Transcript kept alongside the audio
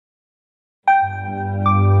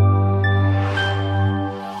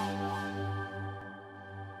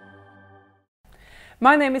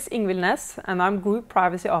My name is Ingvild Næss and I'm Group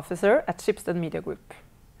Privacy Officer at Schibsted Media Group.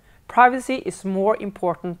 Privacy is more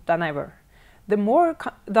important than ever. The more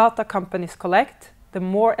data companies collect, the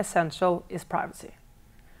more essential is privacy.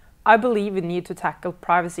 I believe we need to tackle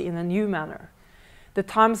privacy in a new manner. The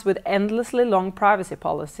times with endlessly long privacy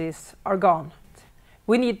policies are gone.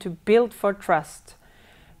 We need to build for trust.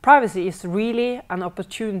 Privacy is really an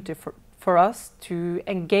opportunity for us to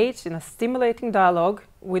engage in a stimulating dialogue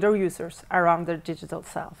with our users around their digital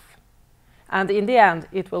self. And in the end,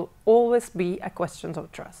 it will always be a question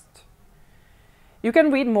of trust. You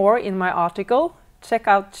can read more in my article. Check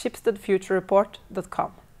out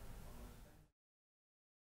schibstedfuturereport.com.